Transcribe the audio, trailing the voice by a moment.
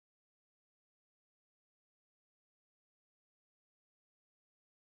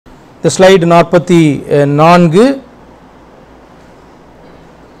இந்த ஸ்லைடு 44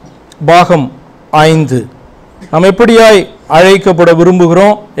 பாகம் 5. நாம் எப்படியாய் அழைக்கப்பட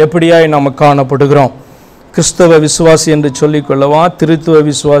விரும்புகிறோம், எப்படியாய் நாம் காணப்படுகிறோம்? கிறிஸ்தவ விசுவாசி என்று சொல்லிக்கொள்ளவா, திருத்துவ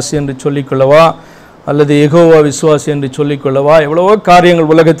விசுவாசி என்று சொல்லிக்கொள்ளவா, அல்லது யெகோவா விசுவாசி என்று சொல்லிக்கொள்ளவா? எவ்வளவோ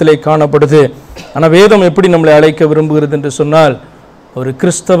காரியங்கள் உலகத்திலே காணப்படுது. ஆனால் வேதம் எப்படி நம்மளை அழைக்க விரும்புகிறது என்று சொன்னால், ஒரு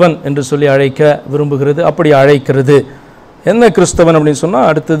கிறிஸ்தவன் என்று சொல்லி அழைக்க விரும்புகிறது. அப்படி அழைக்கிறது. என்ன கிறிஸ்தவன் அப்படின்னு சொன்னால்,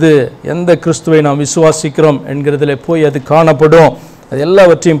 அடுத்தது எந்த கிறிஸ்துவை நாம் விசுவாசிக்கிறோம் என்கிறதுல போய் அது காணப்படும். அது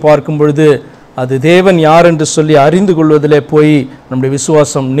எல்லாவற்றையும் பார்க்கும் பொழுது அது தேவன் யார் என்று சொல்லி அறிந்து கொள்வதிலே போய் நம்முடைய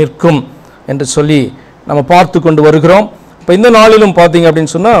விசுவாசம் நிற்கும் என்று சொல்லி நம்ம பார்த்து கொண்டு வருகிறோம். இப்போ இந்த நாளிலும் பார்த்தீங்க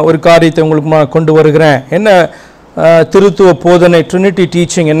அப்படின்னு சொன்னால், ஒரு காரியத்தை உங்களுக்கு கொண்டு வருகிறேன். என்ன திருத்துவ போதனை, ட்ரினிட்டி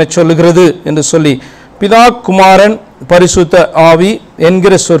டீச்சிங் என்ன சொல்லுகிறது என்று சொல்லி, பிதா, குமாரன், பரிசுத்த ஆவி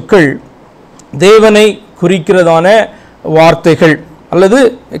என்கிற சொற்கள் தேவனை குறிக்கிறதான வார்த்தைகள் அல்லது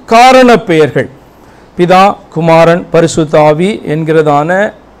காரண பெயர்கள். பிதா, குமாரன், பரிசுத்த ஆவி என்கிறதான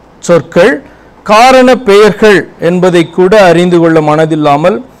சொற்கள் காரண பெயர்கள் என்பதை கூட அறிந்து கொள்ள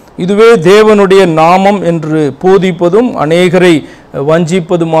மனதில்லாமல், இதுவே தேவனுடைய நாமம் என்று போதிப்பதும் அநேகரை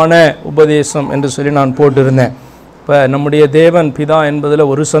வஞ்சிப்பதுமான உபதேசம் என்று சொல்லி நான் போட்டிருந்தேன். இப்போ நம்முடைய தேவன் பிதா என்பதில்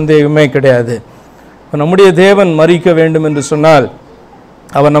ஒரு சந்தேகமே கிடையாது. இப்போ நம்முடைய தேவன் மரிக்க வேண்டும் என்று சொன்னால்,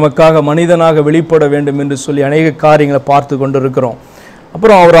 அவர் நமக்காக மனிதனாக வெளிப்பட வேண்டும் என்று சொல்லி அநேக காரியங்களை பார்த்து கொண்டு இருக்கிறோம்.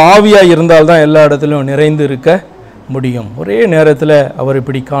 அப்புறம் அவர் ஆவியாக இருந்தால்தான் எல்லா இடத்துலையும் நிறைந்து இருக்க முடியும். ஒரே நேரத்தில் அவர்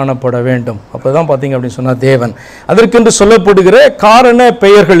இப்படி காணப்பட வேண்டும். அப்போ தான் பார்த்தீங்க அப்படின்னு சொன்னால் தேவன். அதற்கென்று சொல்லப்படுகிற காரண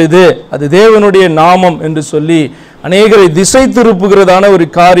பெயர்கள் இது. அது தேவனுடைய நாமம் என்று சொல்லி அநேகரை திசை திருப்புகிறதான ஒரு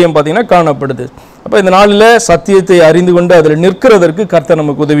காரியம் பார்த்தீங்கன்னா காணப்படுது. அப்போ இந்த நாளில் சத்தியத்தை அறிந்து கொண்டு அதில் நிற்கிறதற்கு கர்த்தர்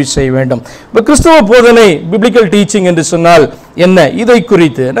நமக்கு உதவி செய்ய வேண்டும். இப்போ கிறிஸ்தவ போதனை, பிப்ளிக்கல் டீச்சிங் என்று சொன்னால் என்ன? இதை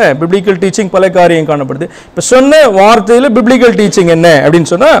குறித்து என்ன பிப்ளிக்கல் டீச்சிங் பல காரியம் காணப்படுது. இப்போ சொன்ன வார்த்தையில் பிப்ளிக்கல் டீச்சிங் என்ன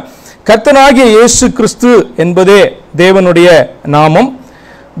அப்படின்னு சொன்னால், கர்த்தனாகிய இயேசு கிறிஸ்து என்பதே தேவனுடைய நாமம்.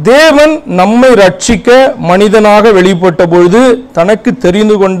 தேவன் நம்மை ரட்சிக்க மனிதனாக வெளிப்பட்ட பொழுது தனக்கு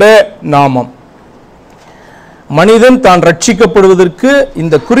தெரிந்து கொண்ட நாமம். மனிதன் தான் ரட்சிக்கப்படுவதற்கு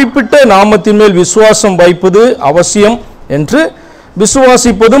இந்த குறிப்பிட்ட நாமத்தின் மேல் விசுவாசம் வைப்பது அவசியம் என்று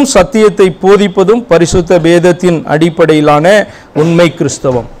விசுவாசிப்பதும் சத்தியத்தை போதிப்பதும் பரிசுத்த வேதத்தின் அடிப்படையிலான உண்மை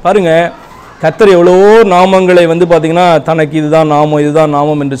கிறிஸ்தவம். பாருங்க, கர்த்தர் எவ்வளவோ நாமங்களை பார்த்தீங்கன்னா தனக்கு இதுதான் நாமம், இதுதான்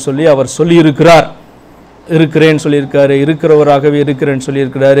நாமம் என்று சொல்லி அவர் சொல்லியிருக்கிறார். இருக்கிறேன்னு சொல்லியிருக்காரு, இருக்கிறவராகவே இருக்கிறேன்னு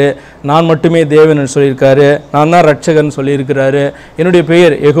சொல்லியிருக்கிறாரு, நான் மட்டுமே தேவன் என்று சொல்லியிருக்காரு, நான் தான் ரட்சகன் சொல்லியிருக்கிறாரு, என்னுடைய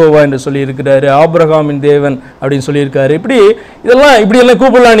பெயர் யெகோவா என்று சொல்லியிருக்கிறாரு, ஆபிரகாமின் தேவன் அப்படின்னு சொல்லியிருக்காரு. இப்படியெல்லாம்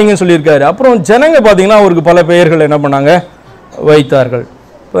கூப்பிடலாம் நீங்கள் சொல்லியிருக்காரு. அப்புறம் ஜனங்க பார்த்தீங்கன்னா அவருக்கு பல பெயர்கள் என்ன பண்ணாங்க, வைத்தார்கள்.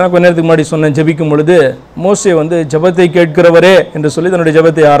 இப்போ கொஞ்ச நேரத்துக்கு முன்னாடி சொன்னேன், ஜெபிக்கும் பொழுது மோசே ஜெபத்தை கேட்கிறவரே என்று சொல்லி தன்னுடைய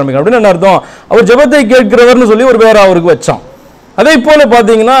ஜெபத்தை ஆரம்பிக்கும். அப்படின்னு என்ன அர்த்தம்? அவர் ஜெபத்தை கேட்கிறவர்னு சொல்லி ஒரு பேரை அவருக்கு வச்சான். அதே போல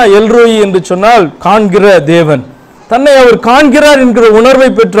பார்த்தீங்கன்னா எல்ரோயி என்று சொன்னால் காண்கிற தேவன். தன்னை அவர் காண்கிறார் என்கிற உணர்வை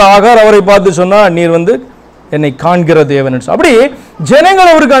பெற்ற ஆகார் அவரை பார்த்து சொன்னால், நீர் என்னை காண்கிற தேவன். அப்படி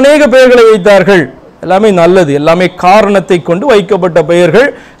ஜனங்கள் அவருக்கு அநேக பெயர்களை வைத்தார்கள். எல்லாமே நல்லது, எல்லாமே காரணத்தை கொண்டு வைக்கப்பட்ட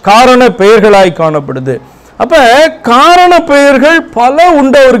பெயர்கள், காரண பெயர்களாய் காணப்படுது. அப்ப காரண பெயர்கள் பல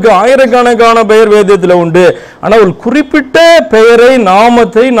உண்டு. அவருக்கு ஆயிரக்கணக்கான பெயர் வேதத்தில் உண்டு. ஆனால் ஒரு குறிப்பிட்ட பெயரை,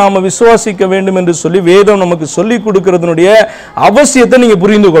 நாமத்தை நாம விசுவாசிக்க வேண்டும் என்று சொல்லி வேதம் நமக்கு சொல்லி கொடுக்கிறதுனுடைய அவசியத்தை நீங்க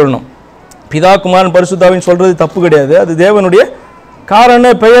புரிந்து கொள்ளணும். பிதா, குமாரன், பரிசுத்தாவின் சொல்றது தப்பு கிடையாது. அது தேவனுடைய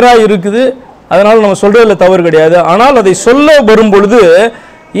காரண பெயராய் இருக்குது. அதனால நம்ம சொல்றதுல தவறு கிடையாது. ஆனால் அதை சொல்ல வரும் பொழுது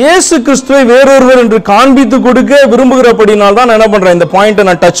இயேசு கிறிஸ்துவை வேறொருவர் என்று காண்பித்து கொடுக்க விரும்புகிறபடினால் தான் என்ன பண்றேன், இந்த பாயிண்டை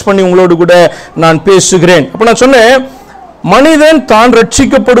நான் டச் பண்ணி உங்களோடு கூட நான் பேசுகிறேன். அப்ப நான் சொன்னேன், மனிதன் தான்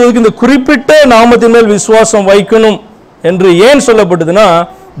ரட்சிக்கப்படுவதற்கு இந்த குறிப்பிட்ட நாமத்தின் மேல் விசுவாசம் வைக்கணும் என்று ஏன் சொல்லப்பட்டதுன்னா,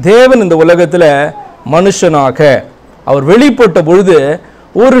 தேவன் இந்த உலகத்தில் மனுஷனாக அவர் வெளிப்பட்ட பொழுது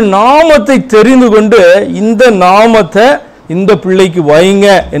ஒரு நாமத்தை தெரிந்து கொண்டு இந்த நாமத்தை இந்த பிள்ளைக்கு வைங்க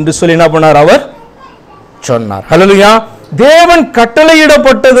என்று சொல்லி என்ன பண்ணார், அவர் சொன்னார். ஹல்லேலூயா. தேவன்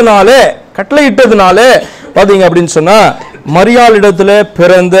கட்டளையிட்டதுனால பாத்தீங்க அப்படின்னு சொன்னா, மரியாளிடத்துல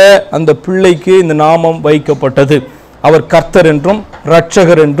பிறந்த அந்த பிள்ளைக்கு இந்த நாமம் வைக்கப்பட்டது. அவர் கர்த்தர் என்றும்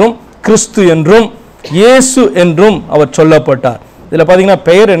ரட்சகர் என்றும் கிறிஸ்து என்றும் இயேசு என்றும் அவர் சொல்லப்பட்டார். இதுல பாத்தீங்கன்னா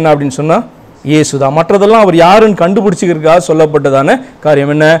பெயர் என்ன அப்படின்னு சொன்னா இயேசுதான். மற்றதெல்லாம் அவர் யாருன்னு கண்டுபிடிச்சிக்கிறதுக்காக சொல்லப்பட்டதான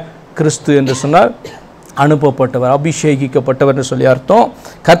காரியம். என்ன? கிறிஸ்து என்று சொன்னால் அனுப்பப்பட்டவர், அபிஷேகிக்கப்பட்டவர் என்று சொல்லி அர்த்தம்.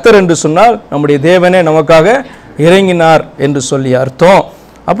 கர்த்தர் என்று சொன்னால் நம்முடைய தேவனே நமக்காக இறங்கினார் என்று சொல்லி அர்த்தம்.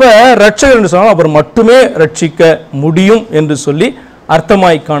 அப்ப ரட்சகர் என்று சொன்னால் அவர் மட்டுமே ரட்சிக்க முடியும் என்று சொல்லி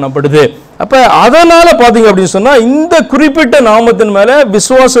அர்த்தமாய் காணப்படுது. அப்ப அதனால பாத்தீங்க அப்படின்னு சொன்னா, இந்த குறிப்பிட்ட நாமத்தின் மேல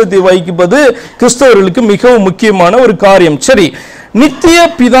விசுவாசத்தை வைப்பது கிறிஸ்தவர்களுக்கு மிகவும் முக்கியமான ஒரு காரியம். சரி, நித்திய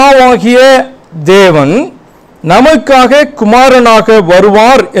பிதாவாகிய தேவன் நமக்காக குமாரனாக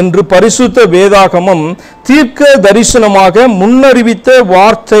வருவார் என்று பரிசுத்த வேதாகமம் தீர்க்க தரிசனமாக முன்னறிவித்த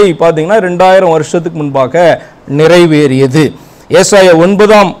வார்த்தை பார்த்தீங்கன்னா 2000 வருஷத்துக்கு முன்பாக நிறைவேறியது. ஏசாயா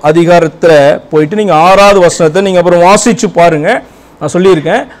 9ஆம் அதிகாரத்தில் போயிட்டு நீங்க 6வது வசனத்தை நீங்க அப்புறம் வாசிச்சு பாருங்க. நான்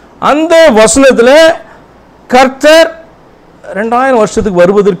சொல்லியிருக்கேன், அந்த வசனத்தில் கர்த்தர் 2000 வருஷத்துக்கு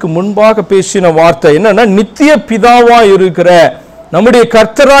வருவதற்கு முன்பாக பேசின வார்த்தை என்னன்னா, நித்திய பிதாவா இருக்கிற நம்முடைய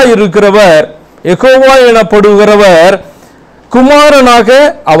கர்த்தராய் இருக்கிறவர் யெகோவா எனப்படுகிறவர் குமாரனாக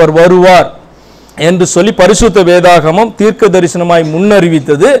அவர் வருவார் என்று சொல்லி பரிசுத்த வேதாகமம் தீர்க்க தரிசனமாய்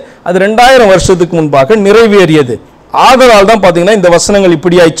முன்னறிவித்தது. அது 2000 வருஷத்துக்கு முன்பாக நிறைவேறியது. ஆதலால் தான் பார்த்தீங்கன்னா இந்த வசனங்கள்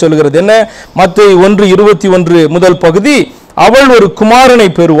இப்படியாய் சொல்கிறது. என்ன? மத்தேயு 1:21 முதல் பகுதி, அவள் ஒரு குமாரனை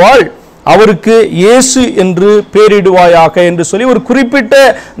பெறுவாள், அவருக்கு இயேசு என்று பெயரிடுவாயாக என்று சொல்லி ஒரு குறிப்பிட்ட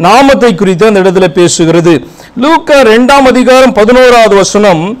நாமத்தை குறித்து அந்த இடத்துல பேசுகிறது. லூக்கா 2ஆம் அதிகாரம் 11வது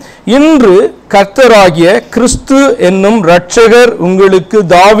வசனம், இன்று கர்த்தராகிய கிறிஸ்து என்னும் இரட்சகர் உங்களுக்கு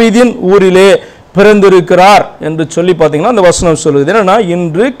தாவீதின் ஊரிலே பிறந்திருக்கிறார் என்று சொல்லி பார்த்தீங்கன்னா அந்த வசனம் சொல்லுது. என்னன்னா,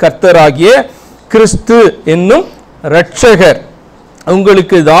 இன்று கர்த்தராகிய கிறிஸ்து என்னும் இரட்சகர்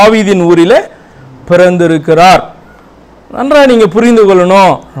உங்களுக்கு தாவீதின் ஊரிலே பிறந்திருக்கிறார். நன்றாக நீங்க புரிந்து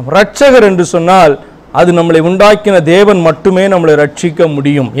கொள்ளணும், இரட்சகர் என்று சொன்னால் அது நம்மளை உண்டாக்கின தேவன் மட்டுமே நம்மளை ரட்சிக்க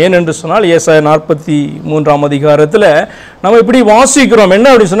முடியும். ஏனென்று சொன்னால் ஏசாயா 43ஆம் அதிகாரத்தில் நம்ம இப்படி வாசிக்கிறோம். என்ன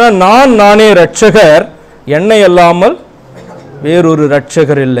அப்படின்னு சொன்னால், நானே இரட்சகர், என்னை அல்லாமல் வேறொரு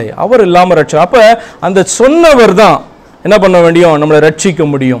இரட்சகர் இல்லை, அவர் இல்லாமல் ரட்சகர். அப்ப அந்த சொன்னவர் தான் என்ன பண்ண முடியும், நம்மளை ரட்சிக்க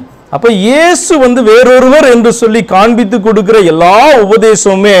முடியும். அப்ப இயேசு வேறொருவர் என்று சொல்லி காண்பித்து கொடுக்கிற எல்லா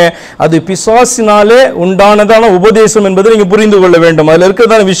உபதேசமுமே அது பிசாசினாலே உண்டானதான உபதேசம் என்பதை நீங்க புரிந்து கொள்ள வேண்டும். அதுல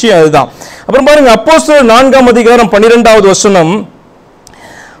இருக்கிறதான விஷயம் அதுதான். அப்புறம் பாருங்க, அப்போஸ்தலர் 4ஆம் அதிகாரம் 12வது வசனம்,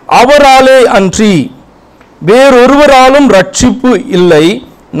 அவராலே அன்றி வேறொருவராலும் ரட்சிப்பு இல்லை,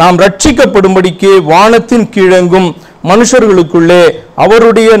 நாம் ரட்சிக்கப்படும்படிக்கு வானத்தின் கீழெங்கும் மனுஷர்களுக்குள்ளே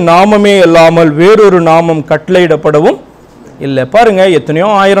அவருடைய நாமமே அல்லாமல் வேறொரு நாமம் கட்டளையிடப்படவும் இல்லை. பாருங்க, எத்தனையோ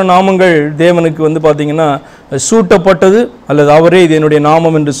ஆயிரம் நாமங்கள் தேவனுக்கு பார்த்தீங்கன்னா சூட்டப்பட்டது, அல்லது அவரே இது என்னுடைய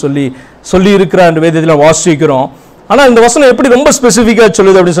நாமம் என்று சொல்லி இருக்கிறார் என்று வேதத்தில் வாசிக்கிறோம். ஆனால் இந்த வசனம் எப்படி ரொம்ப ஸ்பெசிஃபிக்காக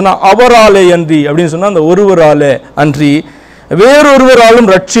சொல்லுது அப்படின்னு சொன்னால், அவராலே அன்றி அப்படின்னு சொன்னால் அந்த ஒருவராலே அன்றி வேறொருவராலும்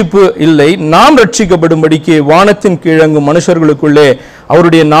ரட்சிப்பு இல்லை, நாம் ரட்சிக்கப்படும்படிக்கு வானத்தின் கீழங்கும் மனுஷர்களுக்குள்ளே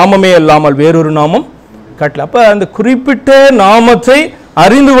அவருடைய நாமமே அல்லாமல் வேறொரு நாமம் கட்டளை. அப்ப அந்த குறிப்பிட்ட நாமத்தை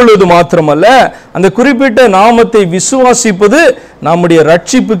அறிந்து கொள்வது மாத்திரமல்ல, அந்த குறிப்பிட்ட நாமத்தை விசுவாசிப்பது நம்முடைய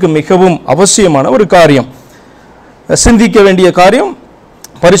ரட்சிப்புக்கு மிகவும் அவசியமான ஒரு காரியம், சிந்திக்க வேண்டிய காரியம்.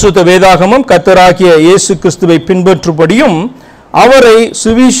 பரிசுத்த வேதாகமம் கர்த்தராகிய இயேசு கிறிஸ்துவை பின்பற்றும்படியும் அவரை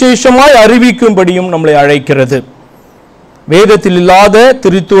சுவிசேஷமாய் அறிவிக்கும்படியும் நம்மளை அழைக்கிறது. வேதத்தில் இல்லாத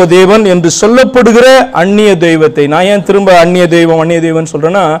திருத்துவ தேவன் என்று சொல்லப்படுகிற அந்நிய தெய்வத்தை, நான் ஏன் திரும்ப அந்நிய தெய்வம்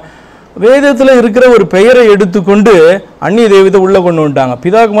சொல்றேன்னா, வேதத்தில் இருக்கிற ஒரு பெயரை எடுத்துக்கொண்டு அந்நிய தெய்வத்தை உள்ள கொண்டு வந்துட்டாங்க.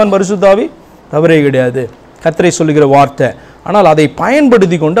 பிதாகுமாரன் பரிசுத்தாவி தவறே கிடையாது, கர்த்தரை சொல்லுகிற வார்த்தை. ஆனால் அதை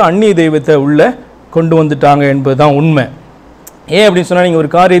பயன்படுத்தி கொண்டு அந்நிய தெய்வத்தை உள்ள கொண்டு வந்துட்டாங்க என்பதுதான் உண்மை. ஏன் அப்படின்னு சொன்னால், நீங்கள்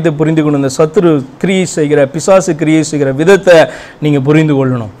ஒரு காரியத்தை புரிந்து கொண்டு இந்த சத்துரு கிரியை செய்கிற, பிசாசு கிரியை செய்கிற விதத்தை நீங்கள் புரிந்து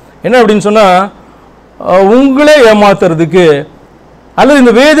கொள்ளணும். என்ன அப்படின்னு சொன்னால், உங்களே ஏமாத்துறதுக்கு, அல்லது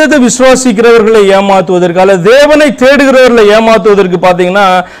இந்த வேதத்தை விசுவாசிக்கிறவர்களை ஏமாத்துவதற்கு, அல்லது தேவனை தேடுகிறவர்களை ஏமாத்துவதற்கு பார்த்தீங்கன்னா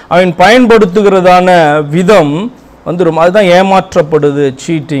அவன் பயன்படுத்துகிறதான விதம் ரொம்ப அதுதான் ஏமாற்றப்படுது,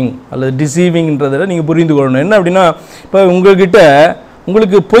 சீட்டிங் அல்லது டிசீவிங்ன்றதை நீங்கள் புரிந்து கொள்ளணும். என்ன அப்படின்னா, இப்போ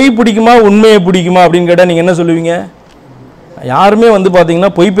உங்களுக்கு பொய் பிடிக்குமா உண்மையை பிடிக்குமா அப்படின்னு கேட்டால் நீங்கள் என்ன சொல்லுவீங்க? யாருமே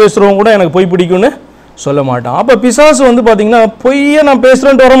பார்த்தீங்கன்னா பொய் பேசுகிறவங்க கூட எனக்கு பொய் பிடிக்கும்னு சொல்ல மாட்டான். அப்போ பிசாசு பார்த்தீங்கன்னா பொய்யை நான்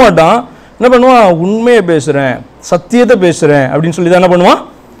பேசுகிறேன்ட்டு வரமாட்டான். என்ன பண்ணுவான்? உண்மையை பேசுகிறேன், சத்தியத்தை பேசுகிறேன் அப்படின்னு சொல்லி தான் என்ன பண்ணுவான்?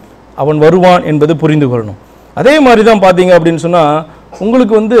 அவன் வருவான் என்பது புரிந்து கொள்ளணும். அதே மாதிரி தான் பார்த்தீங்க அப்படின்னு சொன்னால்,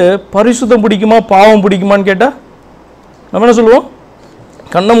 உங்களுக்கு பரிசுத்தம் பிடிக்குமா பாவம் பிடிக்குமான்னு கேட்டால் நம்ம என்ன சொல்லுவோம்?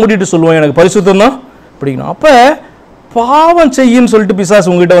 கண்ணை மூடிட்டு சொல்லுவோம், எனக்கு பரிசுத்தம் தான் பிடிக்கணும். அப்போ பாவம் செய்யின்னு சொல்லிட்டு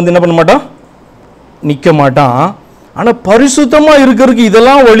பிசாசு உங்ககிட்ட என்ன பண்ண மாட்டான்? நிற்க மாட்டான். ஆனால் பரிசுத்தமாக இருக்கிறதுக்கு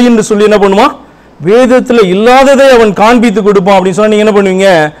இதெல்லாம் வழி என்று சொல்லி என்ன பண்ணுவான்? வேதத்தில் இல்லாததை அவன் காண்பித்து கொடுப்பான். அப்படின்னு சொன்னால் நீங்கள் என்ன பண்ணுவீங்க?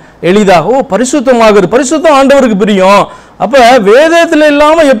 எளிதாக, பரிசுத்தமாகிறது, பரிசுத்தம் ஆண்டவருக்கு பிரியும், அப்ப வேதத்தில்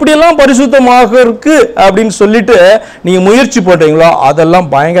இல்லாம எப்படியெல்லாம் பரிசுத்தமாக இருக்கு அப்படின்னு சொல்லிட்டு நீங்க முயற்சி போட்டீங்களோ அதெல்லாம்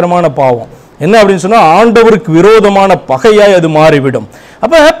பயங்கரமான பாவம். என்ன அப்படின்னு சொன்னா, ஆண்டவருக்கு விரோதமான பகையாய் அது மாறிவிடும்.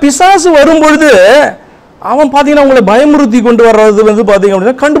 அப்ப பிசாசு வரும்பொழுது அவன் பாத்தீங்கன்னா உங்களை பயமுறுத்தி கொண்டு வர்றது பாத்தீங்க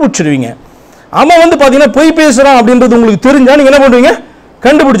அப்படின்னா கண்டுபிடிச்சிருவீங்க. அவன் பாத்தீங்கன்னா பொய் பேசுறான் அப்படின்றது உங்களுக்கு தெரிஞ்சா நீங்க என்ன பண்ணுவீங்க?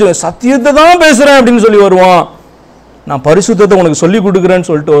 கண்டுபிடிச்சிருவீங்க. சத்தியத்தை தான் பேசுறேன் அப்படின்னு சொல்லி வருவான், நான் பரிசுத்தத்தை உனக்கு சொல்லி கொடுக்குறேன்னு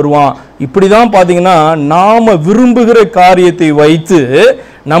சொல்லிட்டு வருவான். இப்படிதான் பாத்தீங்கன்னா நாம விரும்புகிற காரியத்தை வைத்து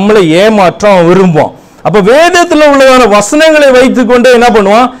நம்மளை ஏமாற்ற அவன் விரும்புவான். அப்ப வேதத்தில் உள்ளதான வசனங்களை வைத்து கொண்டு என்ன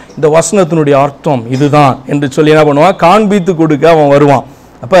பண்ணுவான்? இந்த வசனத்தினுடைய அர்த்தம் இதுதான் என்று சொல்லி என்ன பண்ணுவான், காண்பித்து கொடுக்க அவன் வருவான்.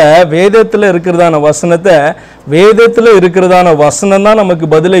 அப்போ வேதத்தில் இருக்கிறதான வசனத்தை, வேதத்தில் இருக்கிறதான வசனம் தான் நமக்கு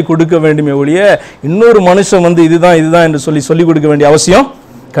பதிலை கொடுக்க வேண்டுமே ஒழிய இன்னொரு மனுஷன் வந்து இதுதான் இதுதான் என்று சொல்லிக் கொடுக்க வேண்டிய அவசியம்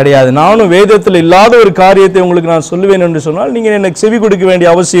கிடையாது. நானும் வேதத்தில் இல்லாத ஒரு காரியத்தை உங்களுக்கு நான் சொல்லுவேன் என்று சொன்னால் நீங்கள் எனக்கு செவி கொடுக்க வேண்டிய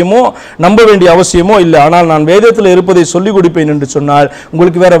அவசியமோ நம்ப வேண்டிய அவசியமோ இல்லை. ஆனால் நான் வேதத்தில் இருப்பதை சொல்லிக் கொடுப்பேன் என்று சொன்னால்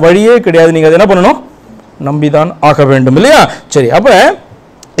உங்களுக்கு வேற வழியே கிடையாது. நீங்கள் அதை என்ன பண்ணணும், நம்பிதான் ஆக வேண்டும் இல்லையா? சரி, அப்போ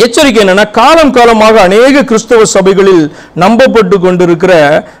எச்சரிக்கை என்னன்னா, காலம் காலமாக அநேக கிறிஸ்தவ சபைகளில் நம்பப்பட்டு கொண்டிருக்கிற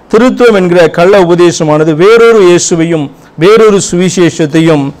திருத்துவம் என்கிற கள்ள உபதேசமானது வேறொரு இயேசுவையும் வேறொரு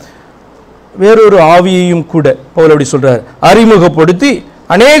சுவிசேஷத்தையும் வேறொரு ஆவியையும் கூட பவுல் அப்படி சொல்றார் அறிமுகப்படுத்தி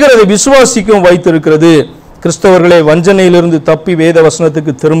அநேகர் அதை விசுவாசிக்கும் வைத்திருக்கிறது. கிறிஸ்தவர்களை வஞ்சனையிலிருந்து தப்பி வேத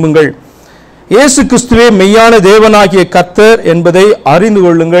வசனத்துக்கு திரும்புங்கள். இயேசு கிறிஸ்துவே மெய்யான தேவனாகிய கர்த்தர் என்பதை அறிந்து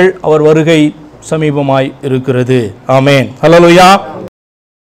கொள்ளுங்கள். அவர் வருகை சமீபமாய் இருக்கிறது. ஆமென். ஹல்லேலூயா.